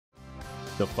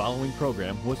The following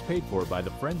program was paid for by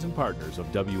the friends and partners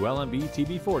of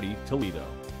WLMB-TV 40 Toledo.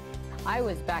 I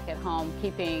was back at home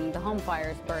keeping the home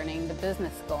fires burning, the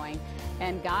business going,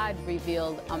 and God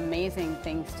revealed amazing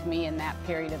things to me in that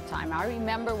period of time. I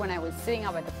remember when I was sitting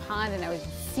out at the pond and I was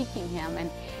seeking Him, and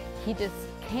He just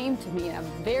came to me in a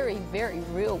very, very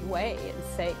real way and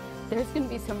say, there's going to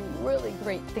be some really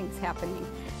great things happening,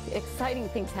 exciting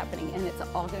things happening, and it's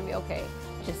all going to be okay.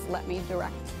 Just let me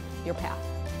direct your path.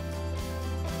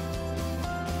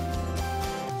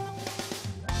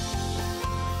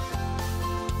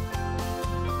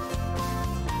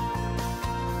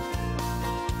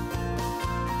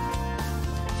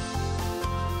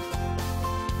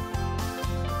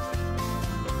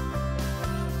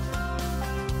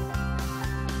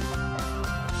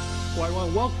 Well, I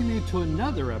want to welcome you to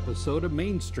another episode of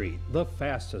Main Street, the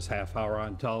fastest half hour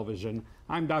on television.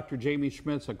 I'm Dr. Jamey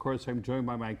Schmitz. Of course, I'm joined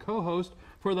by my co-host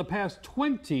for the past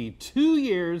 22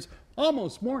 years,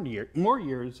 almost more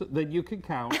years than you can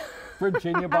count,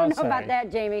 Virginia Bossa. I don't know about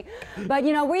that, Jamie. But,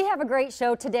 you know, we have a great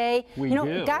show today. We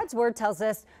do. God's Word tells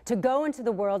us to go into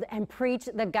the world and preach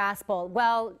the gospel.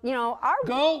 Well, you know,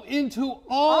 Go into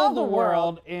all the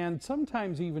world. And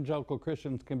sometimes evangelical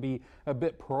Christians can be a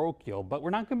bit parochial, but we're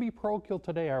not going to be parochial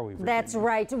today, are we, Virginia? That's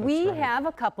right. We have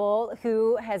a couple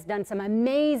who has done some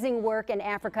amazing work in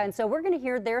Africa, and so we're going to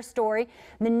hear their story.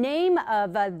 The name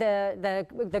of the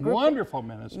group, wonderful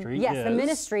ministry. Yes, the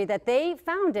ministry that they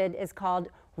founded is called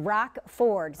Rock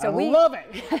Forward. So I love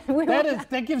it.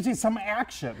 That gives you some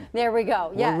action. There we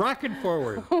go. Yes. We're rocking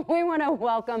forward. We want to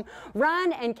welcome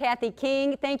Ron and Cathy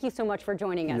King. Thank you so much for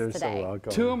joining us today. You're so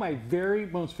welcome. Two of my very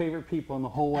most favorite people in the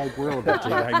whole wide world that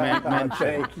I mentioned.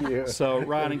 Thank you. So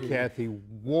Ron and Cathy,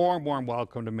 warm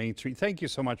welcome to Main Street. Thank you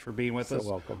so much for being with us. So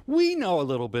welcome. We know a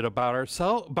little bit about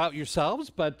yourselves,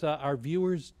 but our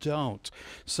viewers don't.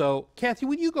 So Cathy,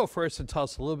 would you go first and tell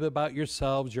us a little bit about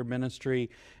yourselves, your ministry,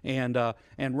 and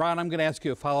Ron, I'm going to ask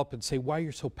you a follow-up and say why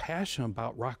you're so passionate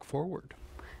about Rock Forward.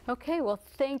 Okay, well,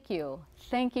 thank you.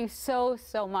 Thank you so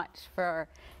much for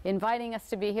inviting us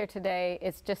to be here today.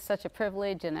 It's just such a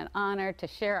privilege and an honor to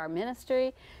share our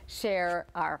ministry, share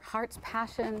our heart's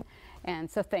passion, and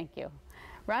so thank you.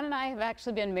 Ron and I have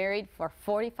actually been married for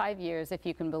 45 years, if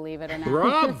you can believe it or not.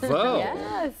 Bravo!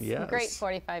 Yes, great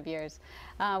 45 years.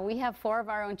 We have 4 of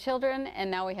our own children, and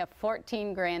now we have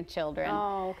 14 grandchildren.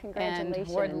 Oh, congratulations.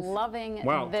 And we're loving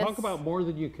this. Talk about more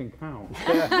than you can count.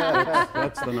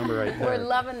 That's the number right there. We're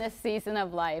loving this season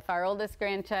of life. Our oldest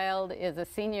grandchild is a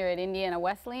senior at Indiana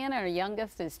Wesleyan, and our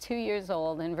youngest is 2 years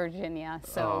old in Virginia.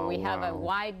 So we have a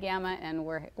wide gamut, and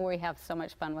we have so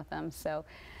much fun with them. So.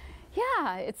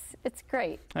 Yeah, it's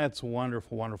great. That's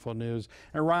wonderful news.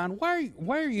 And Ron, why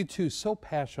are you two so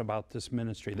passionate about this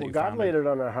ministry that you founded? God laid it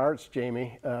on our hearts,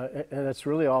 Jamie, and that's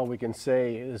really all we can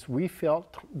say is we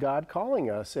felt God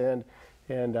calling us, and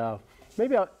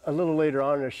maybe a little later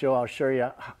on in the show I'll show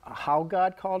you how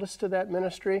God called us to that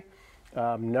ministry.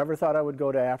 Never thought I would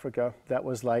go to Africa. That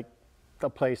was like the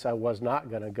place I was not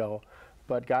going to go.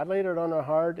 But God laid it on our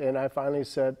heart, and I finally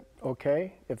said,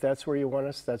 okay, if that's where you want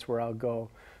us, that's where I'll go.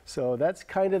 So that's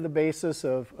kind of the basis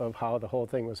of how the whole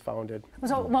thing was founded.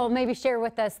 So, well, maybe share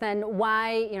with us then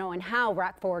why, and how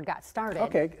Rock Forward got started.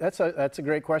 Okay, that's a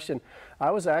great question. I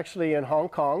was actually in Hong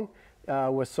Kong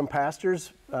with some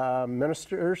pastors,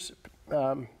 ministers,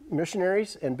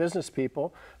 missionaries, and business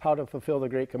people, how to fulfill the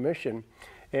Great Commission.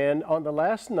 And on the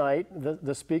last night,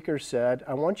 the speaker said,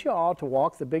 I want you all to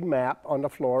walk the big map on the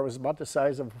floor. It was about the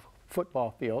size of a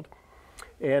football field.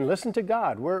 And listen to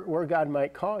God, where God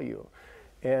might call you.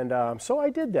 And so I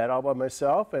did that all by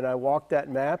myself, and I walked that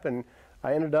map, and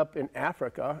I ended up in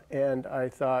Africa, and I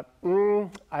thought,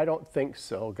 I don't think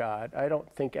so, God. I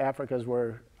don't think Africa is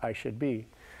where I should be.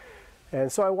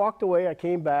 And so I walked away, I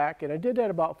came back, and I did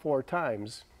that about 4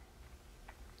 times.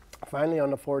 Finally, on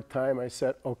the 4th time, I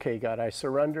said, okay, God, I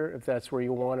surrender. If that's where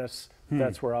you want us,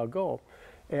 that's where I'll go.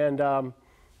 And I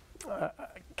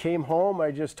came home, I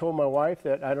just told my wife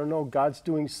that I don't know, God's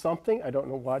doing something. I don't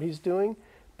know what He's doing.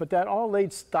 But that all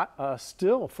laid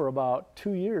still for about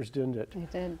 2 years, didn't it?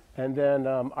 It did. And then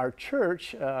our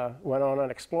church went on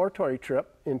an exploratory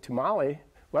trip into Mali,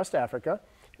 West Africa,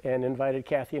 and invited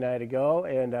Cathy and I to go,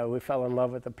 and we fell in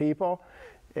love with the people.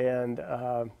 And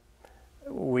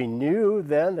we knew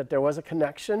then that there was a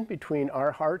connection between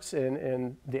our hearts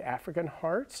and the African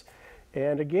hearts.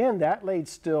 And again, that laid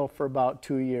still for about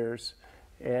 2 years.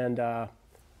 And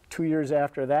 2 years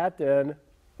after that, then,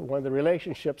 one of the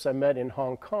relationships I met in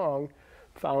Hong Kong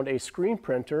found a screen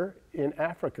printer in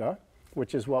Africa,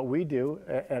 which is what we do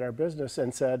at our business,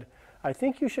 and said, I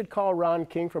think you should call Ron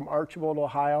King from Archibald,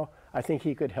 Ohio. I think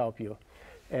he could help you.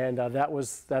 And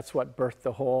that's what birthed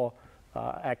the whole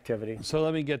activity. So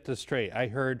let me get this straight. I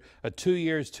heard 2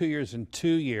 years, 2 years, and 2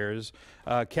 years.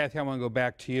 Cathy, I want to go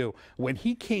back to you. When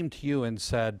he came to you and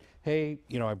said, hey,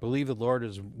 you know, I believe the Lord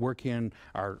is working in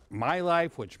my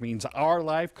life, which means our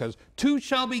life, because two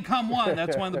shall become one.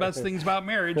 That's one of the best things about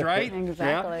marriage, right?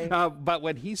 Exactly. Yeah? But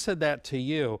when he said that to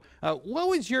you, what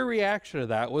was your reaction to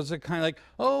that? Was it kind of like,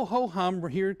 oh, ho hum,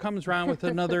 here comes around with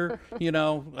another, you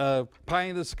know, pie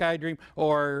in the sky dream,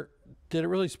 or did it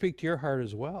really speak to your heart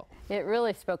as well? It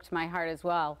really spoke to my heart as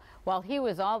well. While he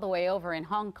was all the way over in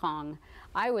Hong Kong,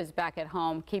 I was back at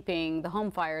home keeping the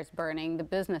home fires burning, the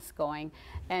business going,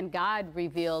 and God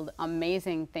revealed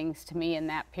amazing things to me in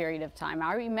that period of time.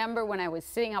 I remember when I was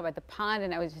sitting out at the pond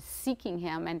and I was just seeking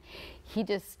him, and he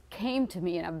just came to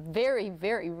me in a very,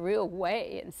 very real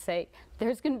way and say,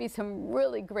 there's going to be some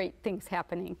really great things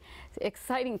happening,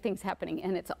 exciting things happening,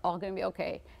 and it's all going to be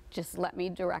okay. Just let me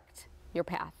direct your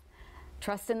path.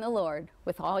 Trust in the Lord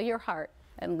with all your heart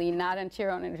and lean not unto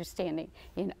your own understanding.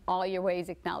 In all your ways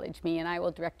acknowledge me and I will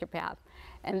direct your path.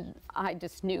 And I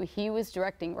just knew he was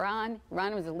directing Ron.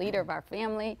 Ron was the leader of our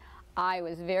family. I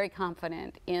was very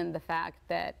confident in the fact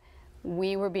that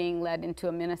we were being led into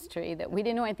a ministry that we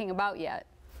didn't know anything about yet.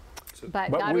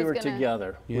 But God we was were gonna,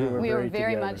 together. Yeah. We were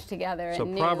very much together. So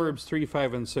and Proverbs 3,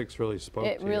 5, and 6 really spoke to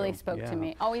you. it really spoke Yeah. to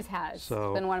me. Always has.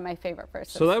 So- It's been one of my favorite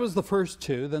verses. So that was the first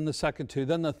 2, then the second 2,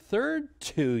 then the third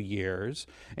 2 years.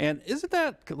 And isn't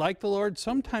that like the Lord?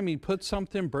 Sometime he puts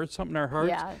something, births something in our hearts.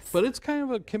 Yes. But it's kind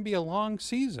of can be a long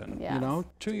season. You Yes. know,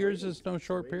 2 years is no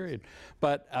short period.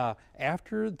 But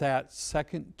after that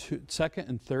second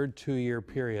and third 2-year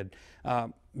period,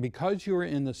 because you were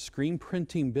in the screen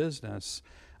printing business,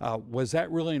 was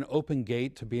that really an open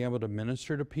gate to be able to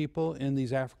minister to people in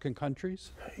these African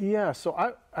countries? Yeah, so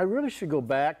I really should go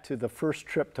back to the first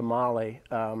trip to Mali.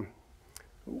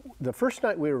 The first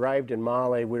night we arrived in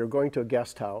Mali, we were going to a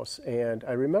guest house, and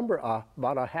I remember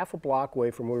about a half a block away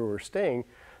from where we were staying,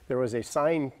 there was a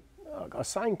sign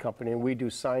company, and we do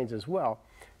signs as well.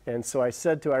 And so I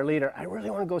said to our leader, I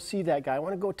really want to go see that guy. I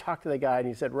want to go talk to the guy. And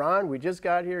he said, Ron, we just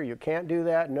got here. You can't do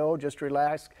that. No, just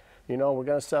relax. You know, we're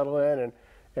going to settle in.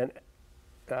 And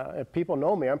if people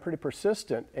know me, I'm pretty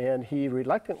persistent. And he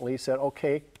reluctantly said,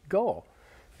 okay, go.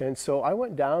 And so I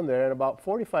went down there, and about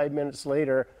 45 minutes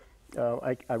later,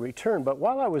 I returned. But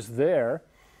while I was there,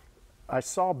 I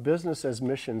saw business as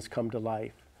missions come to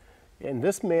life. And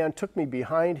this man took me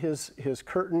behind his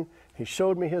curtain. He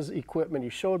showed me his equipment.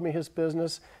 He showed me his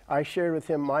business. I shared with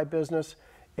him my business.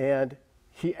 And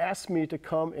he asked me to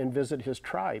come and visit his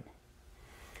tribe.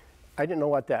 I didn't know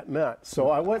what that meant, so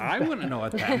I went. I wouldn't know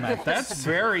what that meant. That's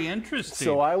very interesting.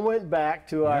 So I went back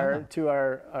to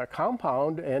our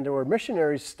compound, and there were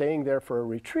missionaries staying there for a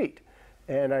retreat.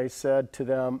 And I said to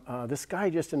them, "This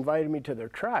guy just invited me to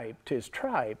his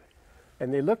tribe,"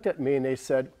 and they looked at me and they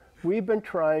said, "We've been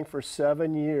trying for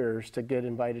 7 years to get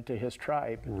invited to his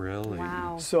tribe." Really?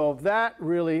 Wow. So that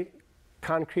really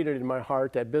concreted in my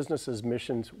heart that business as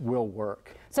missions will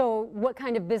work. So what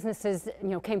kind of businesses,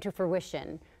 came to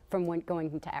fruition from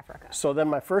going into Africa? So then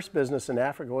my first business in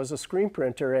Africa was a screen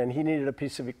printer, and he needed a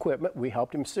piece of equipment. We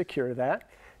helped him secure that.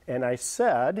 And I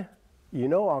said,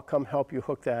 I'll come help you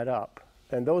hook that up.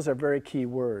 And those are very key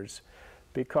words,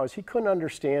 because he couldn't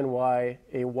understand why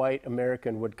a white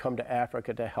American would come to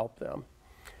Africa to help them.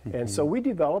 Mm-hmm. And so we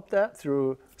developed that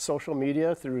through social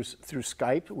media, through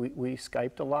Skype. We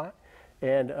Skyped a lot.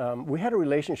 And we had a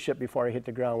relationship before I hit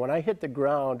the ground. When I hit the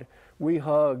ground, we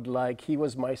hugged like he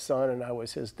was my son and I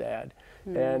was his dad.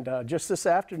 Mm. And just this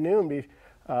afternoon,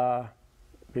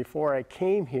 before I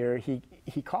came here,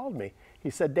 he called me.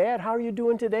 He said, "Dad, how are you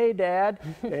doing today, Dad?"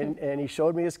 and he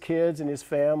showed me his kids and his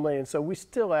family. And so we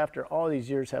still, after all these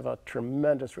years, have a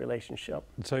tremendous relationship.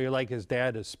 So you're like his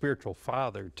dad, his spiritual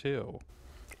father, too.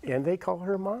 And they call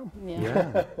her Mom.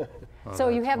 Yeah. So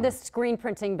you have this screen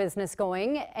printing business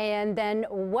going, and then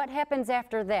what happens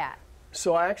after that?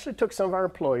 So I actually took some of our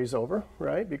employees over,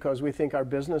 right, because we think our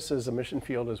business is a mission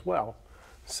field as well.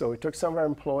 So we took some of our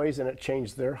employees, and it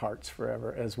changed their hearts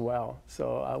forever as well.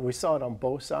 So we saw it on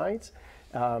both sides.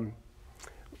 There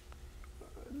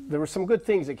were some good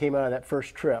things that came out of that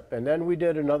first trip, and then we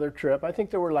did another trip. I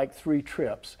think there were like 3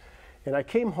 trips. And I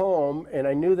came home, and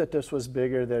I knew that this was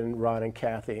bigger than Ron and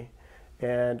Cathy.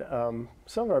 And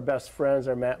some of our best friends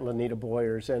are Matt and Lanita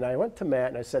Boyers. And I went to Matt,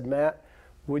 and I said, "Matt,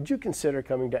 would you consider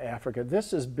coming to Africa?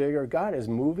 This is bigger. God is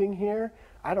moving here.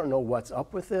 I don't know what's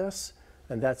up with this."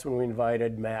 And that's when we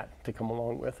invited Matt to come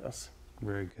along with us.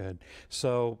 Very good.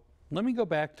 So let me go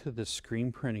back to the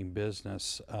screen printing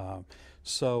business.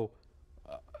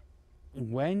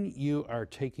 When you are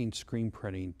taking screen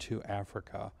printing to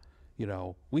Africa, you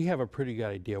know, we have a pretty good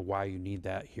idea why you need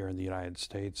that here in the United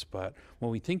States, but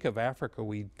when we think of Africa,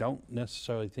 we don't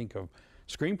necessarily think of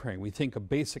screen printing. We think of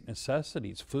basic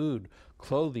necessities, food,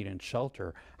 clothing, and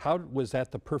shelter. How was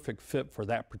that the perfect fit for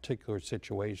that particular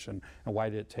situation, and why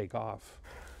did it take off?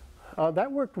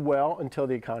 That worked well until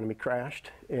the economy crashed,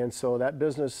 and so that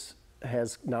business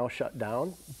has now shut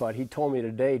down. But he told me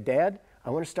today, Dad, I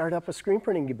want to start up a screen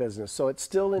printing business. So it's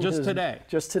still in Just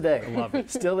today. I love it.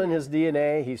 Still in his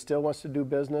DNA. He still wants to do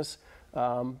business.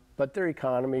 But their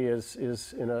economy is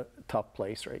in a tough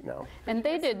place right now. And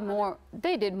they did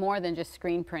more than just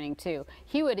screen printing too.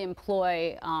 He would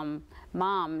employ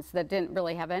moms that didn't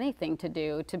really have anything to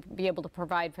do to be able to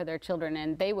provide for their children,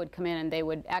 and they would come in and they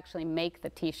would actually make the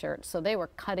t-shirts. So they were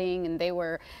cutting, and they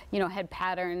were, you know, had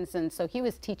patterns, and so he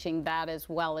was teaching that as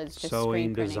well as just sewing,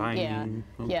 screen printing. designing.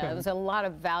 Yeah, Okay. yeah, it was a lot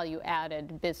of value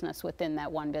added business within that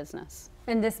one business.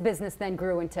 And this business then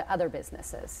grew into other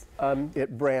businesses.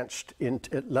 It branched,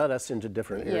 it led us into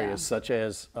different areas, Yeah. such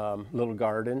as little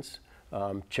gardens,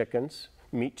 chickens,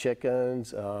 meat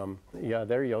chickens. Yeah,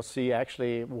 there you'll see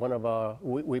actually one of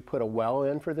we put a well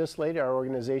in for this lady. Our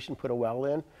organization put a well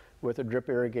in with a drip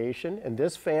irrigation, and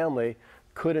this family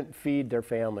couldn't feed their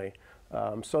family.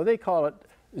 So they call it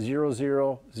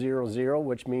 0000,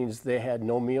 which means they had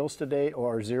no meals today,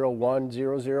 or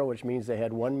 0100, which means they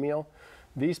had one meal.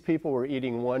 These people were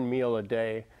eating one meal a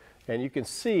day, and you can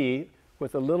see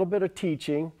with a little bit of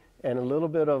teaching and a little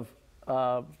bit of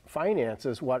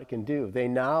finances what it can do. They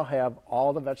now have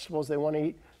all the vegetables they want to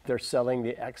eat. They're selling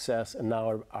the excess and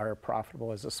now are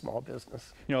profitable as a small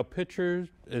business. You know, a picture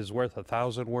is worth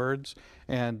 1,000 words,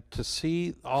 and to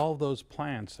see all those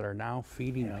plants that are now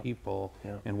feeding people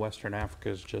in Western Africa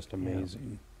is just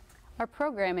amazing. Our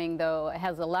programming, though,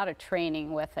 has a lot of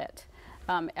training with it.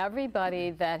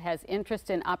 Everybody that has interest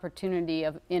in opportunity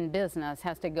in business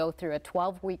has to go through a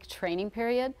 12-week training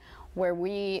period where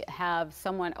we have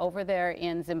someone over there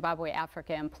in Zimbabwe,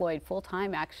 Africa, employed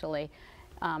full-time actually,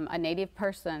 a native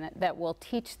person that will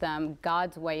teach them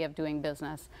God's way of doing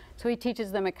business. So he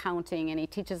teaches them accounting, and he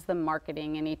teaches them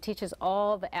marketing, and he teaches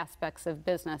all the aspects of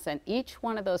business, and each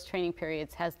one of those training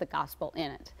periods has the gospel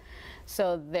in it.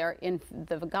 So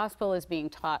the gospel is being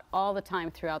taught all the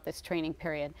time throughout this training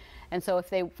period. And so if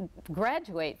they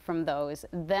graduate from those,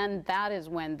 then that is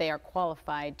when they are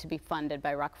qualified to be funded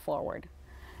by Rock Forward.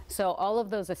 So all of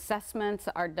those assessments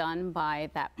are done by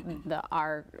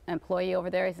our employee over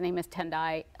there. His name is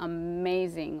Tendai,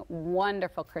 amazing,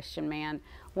 wonderful Christian man,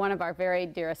 one of our very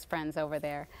dearest friends over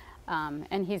there.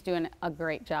 And he's doing a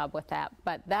great job with that.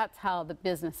 But that's how the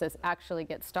businesses actually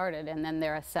get started, and then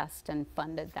they're assessed and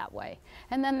funded that way.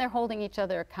 And then they're holding each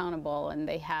other accountable, and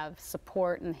they have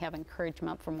support and have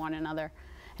encouragement from one another.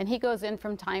 And he goes in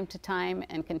from time to time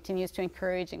and continues to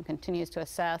encourage and continues to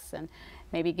assess, and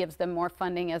maybe gives them more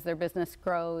funding as their business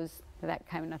grows, that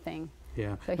kind of thing.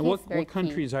 Yeah. So and what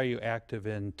countries are you active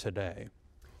in today?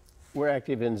 We're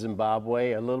active in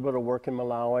Zimbabwe, a little bit of work in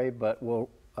Malawi, but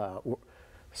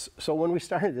so when we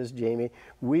started this, Jamie,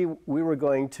 we were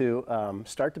going to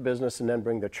start the business and then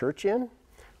bring the church in.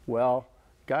 Well,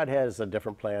 God has a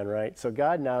different plan, right? So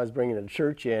God now is bringing the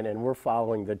church in, and we're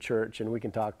following the church, and we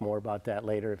can talk more about that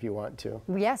later if you want to.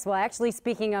 Yes, well, actually,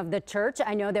 speaking of the church,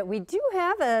 I know that we do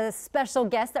have a special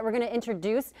guest that we're going to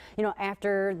introduce, you know,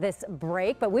 after this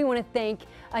break. But we want to thank,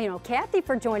 you know, Cathy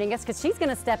for joining us, because she's going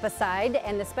to step aside,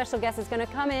 and the special guest is going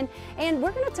to come in, and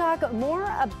we're going to talk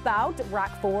more about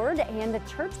Rock Forward and the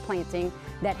church planting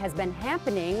that has been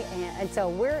happening. And so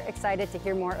we're excited to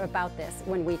hear more about this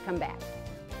when we come back.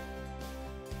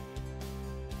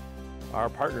 Our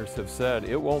partners have said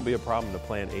it won't be a problem to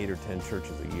plant 8 or 10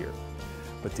 churches a year,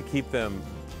 but to keep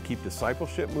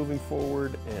discipleship moving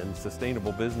forward and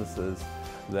sustainable businesses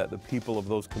that the people of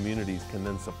those communities can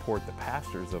then support the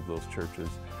pastors of those churches,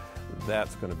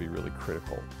 that's going to be really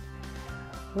critical.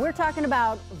 We're talking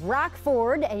about Rock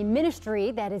Forward, a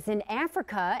ministry that is in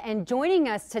Africa, and joining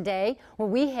us today,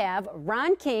 we have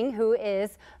Ron King, who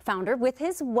is founder with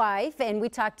his wife, and we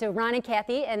talked to Ron and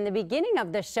Cathy in the beginning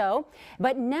of the show,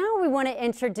 but now we want to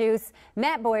introduce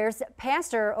Matt Boyers,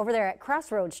 pastor over there at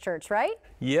Crossroads Church, right?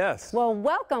 Yes. Well,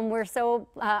 welcome. We're so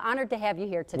honored to have you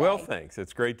here today. Well, thanks.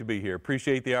 It's great to be here.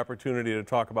 Appreciate the opportunity to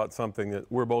talk about something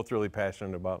that we're both really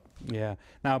passionate about. Yeah.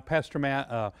 Now, Pastor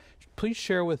Matt, please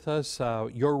share with us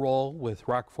your role with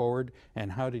Rock Forward,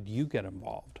 and how did you get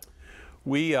involved?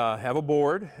 We have a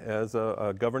board as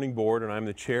a governing board, and I'm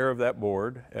the chair of that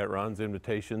board at Ron's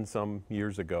invitation some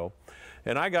years ago.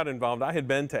 And I got involved. I had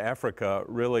been to Africa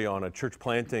really on a church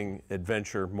planting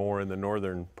adventure more in the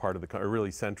northern part of the, or really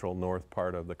central north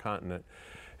part of the continent.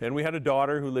 And we had a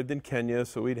daughter who lived in Kenya,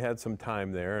 so we'd had some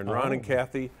time there. And Ron and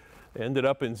Cathy ended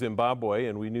up in Zimbabwe,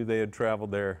 and we knew they had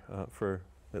traveled there for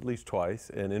at least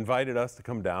twice, and invited us to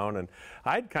come down. And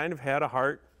I'd kind of had a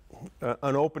heart,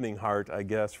 an opening heart, I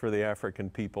guess, for the African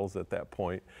peoples at that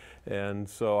point. And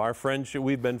so our friendship,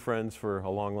 we've been friends for a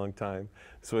long, long time.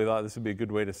 So we thought this would be a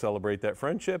good way to celebrate that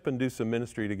friendship and do some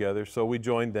ministry together. So we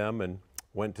joined them and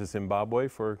went to Zimbabwe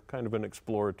for kind of an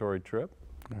exploratory trip.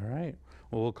 All right.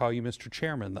 Well, we'll call you Mr.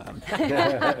 Chairman then.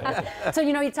 So,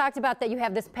 you know, you talked about that you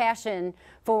have this passion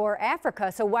for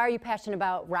Africa. So why are you passionate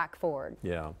about Rock Forward?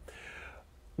 Yeah.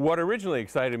 What originally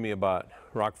excited me about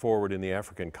Rock Forward in the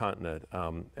African continent,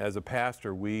 as a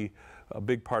pastor, a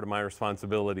big part of my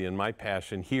responsibility and my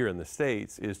passion here in the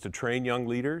States is to train young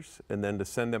leaders and then to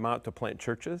send them out to plant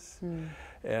churches.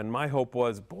 And my hope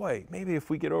was, boy, maybe if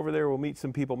we get over there, we'll meet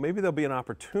some people. Maybe there'll be an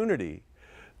opportunity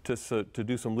to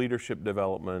do some leadership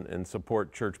development and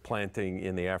support church planting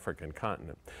in the African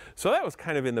continent. So that was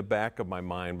kind of in the back of my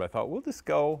mind, but I thought, we'll just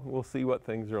go, we'll see what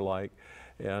things are like.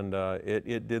 And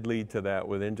it did lead to that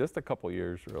within just a couple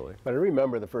years, really. But I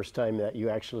remember the first time that you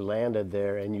actually landed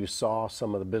there and you saw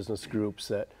some of the business groups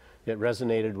that it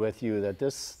resonated with you, that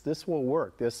this will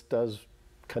work, this does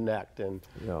connect. And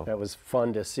that was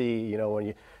fun to see, you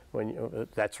know,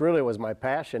 that's really was my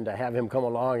passion, to have him come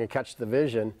along and catch the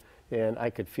vision. And I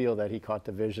could feel that he caught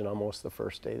the vision almost the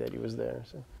first day that he was there.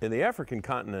 So. And the African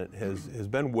continent has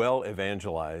been well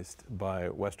evangelized by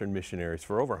Western missionaries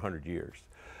for over 100 years.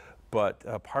 But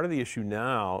part of the issue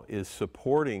now is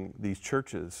supporting these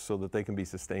churches so that they can be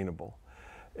sustainable.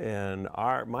 And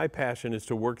my passion is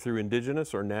to work through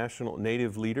indigenous or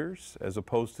native leaders as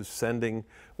opposed to sending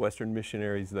Western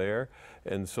missionaries there.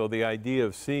 And so the idea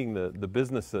of seeing the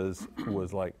businesses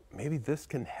was like, maybe this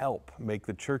can help make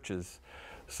the churches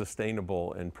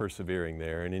sustainable and persevering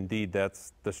there. And indeed,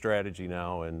 that's the strategy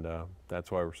now, and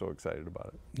that's why we're so excited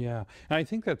about it. Yeah, and I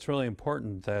think that's really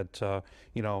important that,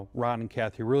 you know, Ron and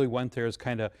Cathy really went there as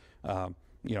kind of,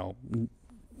 you know,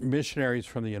 missionaries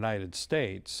from the United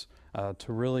States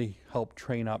to really help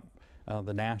train up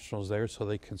the nationals there so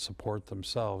they can support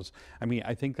themselves. I mean,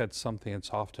 I think that's something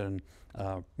that's often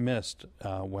missed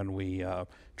when we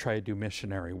try to do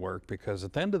missionary work, because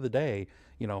at the end of the day,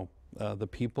 you know, the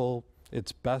people,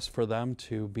 it's best for them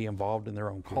to be involved in their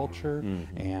own culture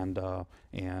and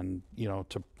you know,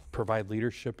 to provide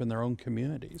leadership in their own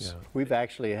communities. Yeah. We've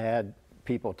actually had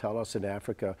people tell us in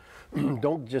Africa,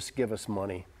 don't just give us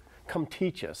money, come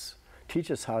teach us. Teach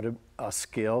us how to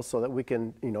skill so that we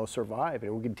can, you know, survive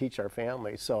and we can teach our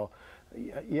families. So,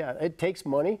 yeah, it takes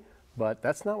money, but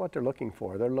that's not what they're looking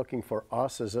for. They're looking for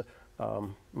us as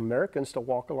Americans to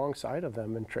walk alongside of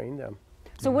them and train them.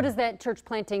 So what does that church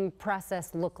planting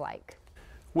process look like?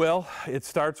 Well, it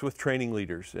starts with training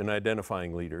leaders and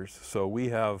identifying leaders. So we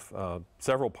have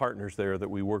several partners there that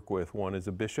we work with. One is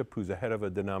a bishop who's a head of a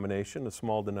denomination, a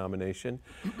small denomination,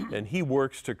 and he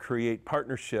works to create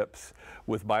partnerships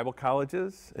with Bible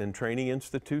colleges and training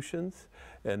institutions,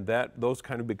 and those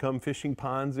kind of become fishing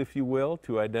ponds, if you will,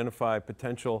 to identify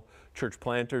potential church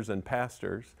planters and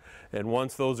pastors. And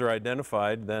once those are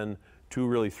identified, then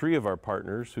three of our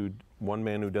partners, one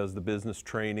man who does the business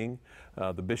training,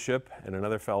 the bishop, and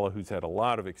another fellow who's had a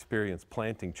lot of experience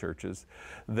planting churches,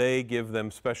 they give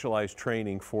them specialized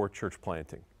training for church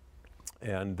planting.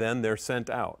 And then they're sent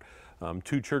out.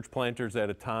 2 church planters at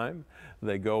a time.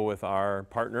 They go with our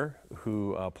partner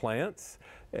who plants,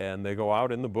 and they go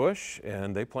out in the bush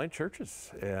and they plant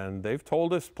churches. And they've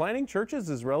told us planting churches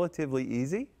is relatively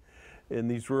easy in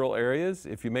these rural areas.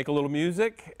 If you make a little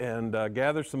music and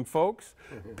gather some folks,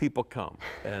 people come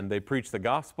and they preach the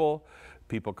gospel,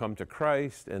 people come to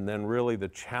Christ, and then really the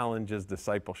challenge is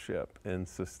discipleship and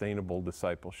sustainable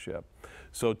discipleship.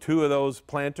 So 2 of those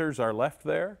planters are left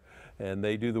there and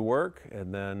they do the work,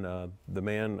 and then the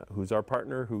man who's our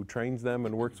partner who trains them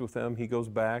and works with them, he goes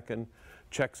back and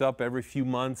checks up every few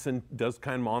months and does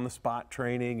kind of on-the-spot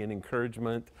training and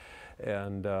encouragement.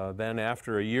 And then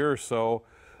after a year or so,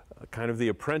 kind of the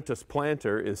apprentice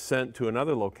planter is sent to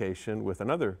another location with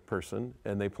another person,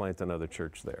 and they plant another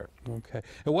church there. Okay.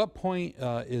 At what point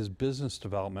is business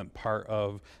development part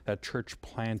of that church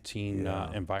planting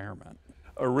environment?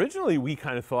 Originally, we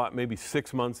kind of thought maybe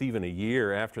 6 months, even a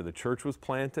year after the church was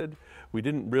planted. We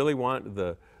didn't really want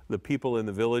the people in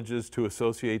the villages to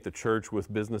associate the church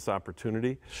with business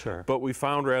opportunity. Sure. But we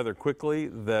found rather quickly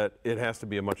that it has to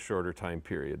be a much shorter time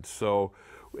period. So,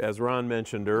 as Ron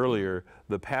mentioned earlier,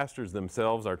 the pastors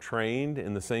themselves are trained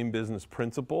in the same business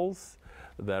principles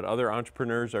that other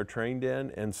entrepreneurs are trained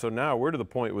in. And so now we're to the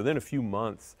point, within a few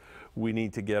months, we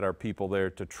need to get our people there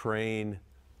to train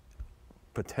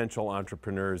potential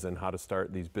entrepreneurs in how to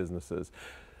start these businesses.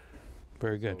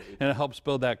 Very good. And it helps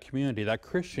build that community, that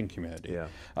Christian community.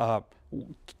 Yeah.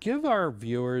 Give our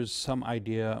viewers some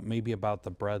idea maybe about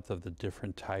the breadth of the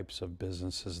different types of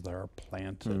businesses that are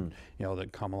planted, you know,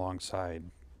 that come alongside.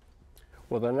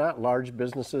 Well, they're not large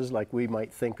businesses like we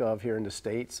might think of here in the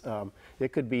States.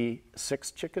 It could be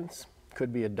 6 chickens,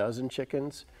 could be a dozen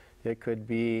chickens. It could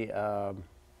be a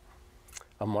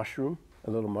mushroom,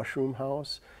 a little mushroom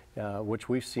house, which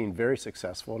we've seen very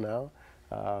successful now.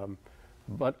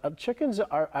 But chickens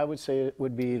are, I would say,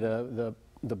 would be the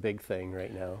big thing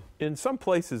right now. In some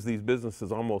places, these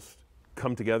businesses almost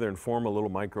come together and form a little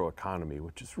microeconomy,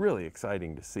 which is really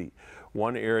exciting to see.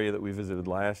 One area that we visited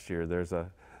last year, there's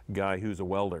a guy who's a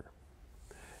welder,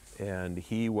 and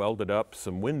he welded up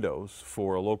some windows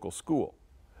for a local school.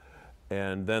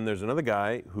 And then there's another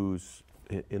guy who's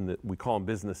we call them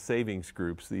business savings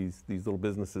groups. These little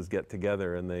businesses get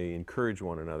together and they encourage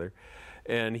one another.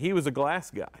 And he was a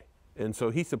glass guy. And so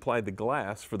he supplied the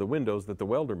glass for the windows that the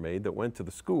welder made that went to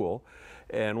the school.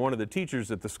 And one of the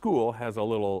teachers at the school has a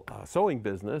little sewing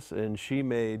business, and she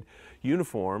made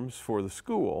uniforms for the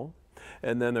school.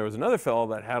 And then there was another fellow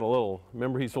that had a little,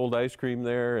 remember he sold ice cream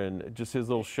there and just his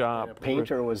little shop. And a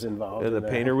painter was involved. And the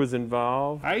painter was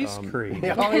involved. Ice cream.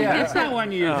 Oh, yeah. That's not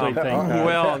one you usually think of.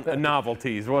 Well,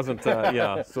 novelties, wasn't,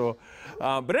 yeah. So,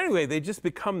 but anyway, they just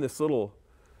become this little,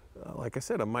 like I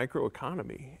said, a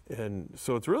microeconomy. And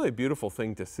so it's really a beautiful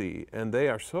thing to see. And they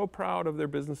are so proud of their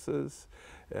businesses,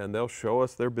 and they'll show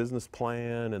us their business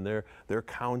plan and their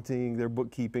accounting, their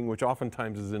bookkeeping, which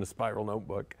oftentimes is in a spiral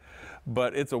notebook.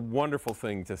 But it's a wonderful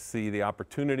thing to see the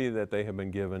opportunity that they have been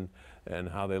given and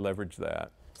how they leverage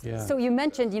that. Yeah. So you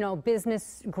mentioned, you know,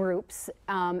 business groups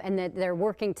and that they're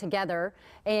working together.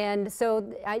 And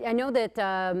so I know that,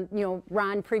 you know,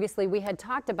 Ron, previously we had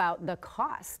talked about the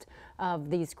cost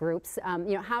of these groups.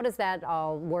 You know, how does that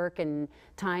all work in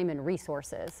time and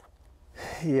resources?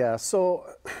 Yeah, so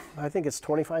I think it's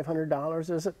 $2,500,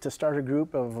 is it, to start a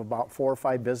group of about 4 or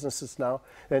 5 businesses now.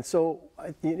 And so,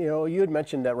 you know, you had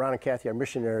mentioned that Ron and Cathy are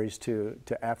missionaries to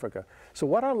Africa. So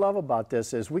what I love about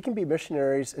this is we can be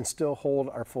missionaries and still hold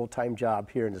our full-time job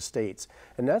here in the States.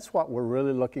 And that's what we're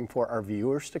really looking for our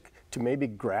viewers to maybe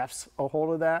grasp a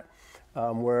hold of that,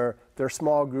 where their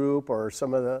small group or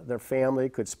some of their family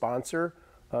could sponsor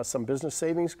some business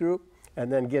savings group, and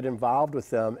then get involved with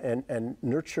them and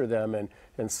nurture them and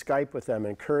Skype with them,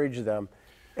 encourage them,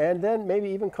 and then maybe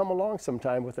even come along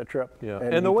sometime with a trip. Yeah.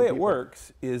 And the way it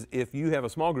works is if you have a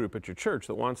small group at your church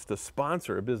that wants to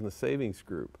sponsor a business savings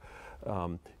group,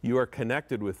 you are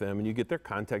connected with them and you get their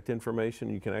contact information.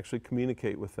 You can actually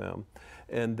communicate with them.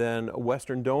 And then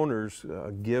Western donors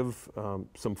give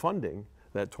some funding,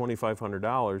 that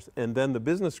 $2,500, and then the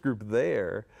business group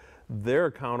there, they're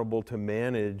accountable to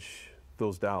manage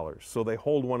those dollars. So they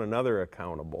hold one another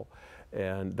accountable,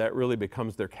 and that really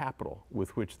becomes their capital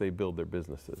with which they build their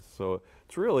businesses. So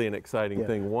it's really an exciting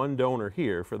thing. One donor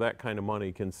here for that kind of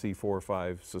money can see 4 or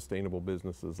 5 sustainable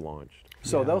businesses launched.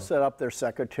 So they'll set up their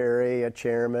secretary, a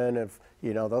chairman, if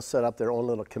you know, they'll set up their own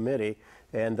little committee,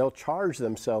 and they'll charge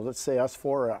themselves. Let's say us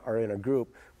 4 are in a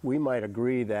group. We might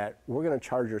agree that we're going to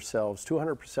charge ourselves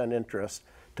 200% interest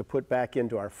to put back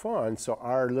into our fund, so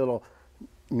our little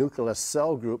nucleus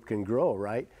cell group can grow,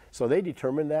 right? So they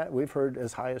determine that. We've heard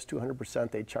as high as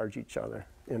 200% they charge each other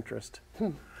interest.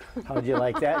 How'd you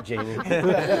like that,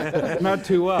 Jamey? Not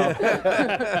too well.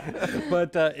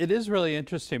 But it is really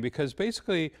interesting because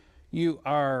basically you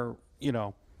are, you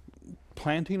know,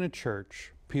 planting a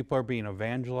church. People are being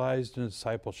evangelized in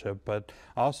discipleship, but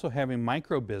also having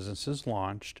micro businesses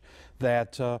launched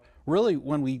that really,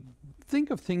 when we think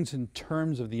of things in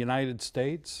terms of the United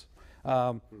States,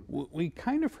 we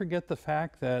kind of forget the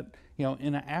fact that, you know,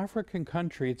 in an African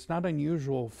country, it's not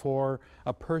unusual for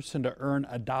a person to earn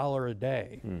 $1 a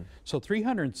day. So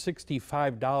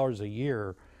 $365 a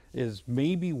year is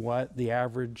maybe what the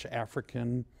average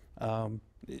African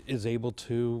is able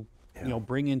to, you know,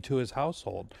 bring into his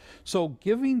household. So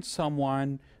giving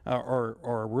someone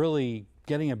or really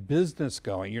getting a business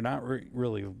going, you're not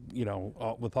really, you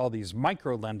know, with all these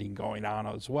micro lending going on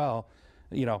as well,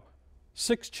 you know,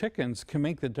 6 chickens can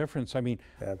make the difference. I mean,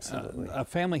 absolutely. A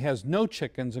family has no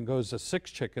chickens and goes to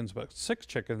 6 chickens, but 6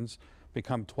 chickens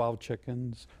become 12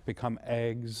 chickens, become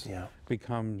eggs,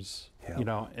 becomes, you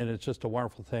know, and it's just a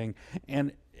wonderful thing.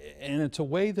 And it's a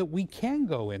way that we can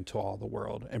go into all the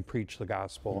world and preach the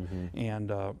gospel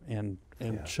and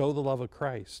show the love of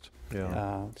Christ.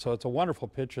 So it's a wonderful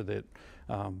picture that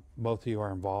both of you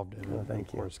are involved in, and of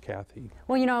course, Cathy.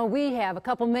 Well, you know, we have a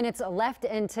couple minutes left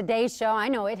in today's show. I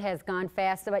know it has gone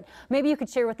fast, but maybe you could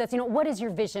share with us, you know, what is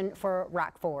your vision for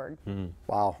Rock Forward?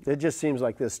 Wow, it just seems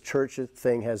like this church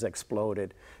thing has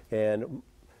exploded. And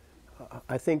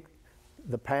I think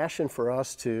the passion for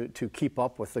us to keep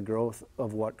up with the growth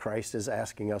of what Christ is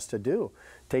asking us to do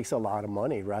takes a lot of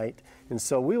money, right? And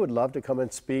so we would love to come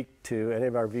and speak to any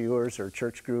of our viewers or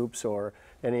church groups or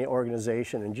any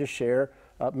organization and just share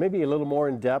maybe a little more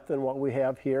in depth than what we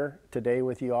have here today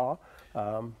with you all.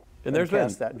 And there's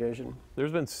cast that vision.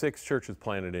 There's been 6 churches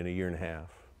planted in a year and a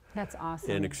half. That's awesome.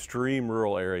 In extreme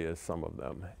rural areas, some of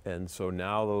them. And so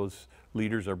now those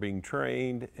leaders are being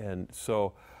trained, and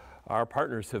so our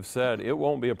partners have said it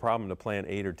won't be a problem to plant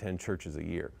 8 or 10 churches a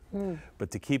year.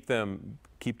 But to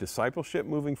keep discipleship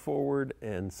moving forward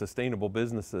and sustainable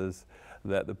businesses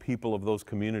that the people of those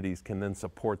communities can then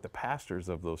support the pastors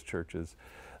of those churches,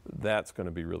 that's going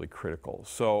to be really critical.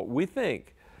 So we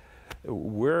think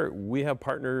we have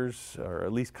partners, or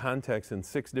at least contacts, in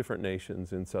 6 different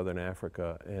nations in Southern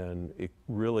Africa, and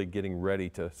really getting ready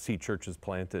to see churches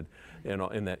planted in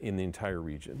the entire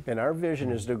region. And our vision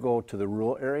is to go to the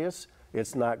rural areas.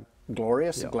 It's not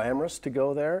glorious, glamorous to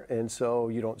go there, and so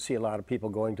you don't see a lot of people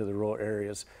going to the rural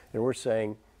areas. And we're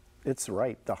saying it's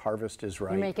right. The harvest is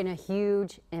right. You're making a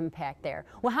huge impact there.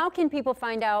 Well, how can people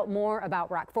find out more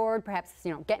about Rock Forward? Perhaps,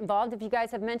 get involved if you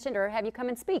guys have mentioned, or have you come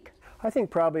and speak? I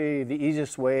think probably the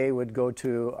easiest way would go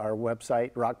to our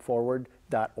website,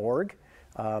 rockforward.org.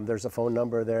 There's a phone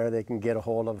number there. They can get a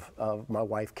hold of my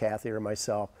wife, Cathy, or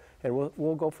myself, and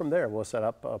we'll go from there. We'll set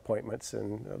up appointments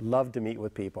and love to meet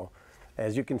with people.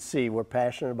 As you can see, we're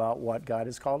passionate about what God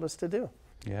has called us to do.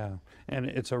 Yeah, and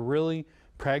it's a really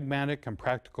pragmatic and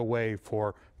practical way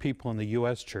for people in the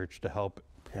U.S. church to help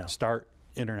start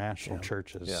international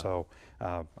churches. Yeah. So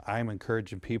I'm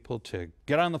encouraging people to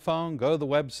get on the phone, go to the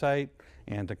website,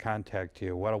 and to contact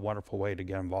you. What a wonderful way to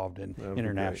get involved in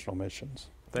international missions.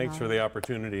 Thanks for the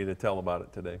opportunity to tell about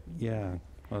it today. Yeah.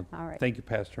 Well, all right. Thank you,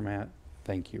 Pastor Matt.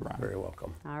 Thank you, Ron. Very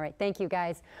welcome. All right, thank you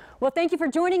guys. Well, thank you for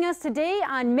joining us today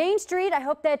on Main Street. I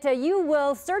hope that you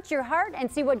will search your heart and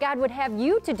see what God would have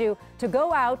you to do to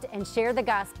go out and share the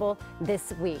gospel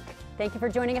this week. Thank you for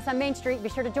joining us on Main Street. Be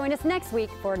sure to join us next week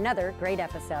for another great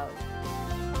episode.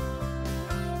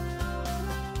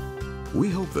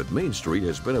 We hope that Main Street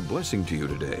has been a blessing to you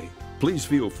today. Please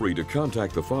feel free to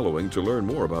contact the following to learn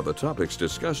more about the topics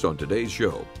discussed on today's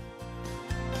show.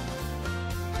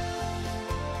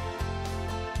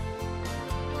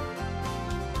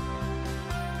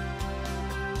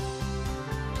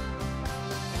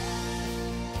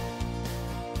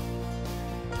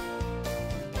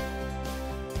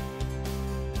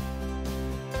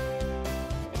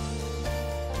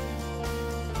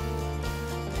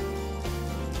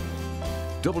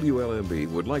 WLMB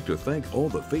would like to thank all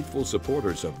the faithful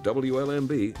supporters of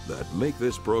WLMB that make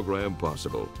this program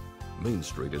possible. Main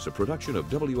Street is a production of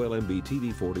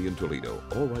WLMB-TV 40 in Toledo.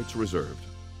 All rights reserved.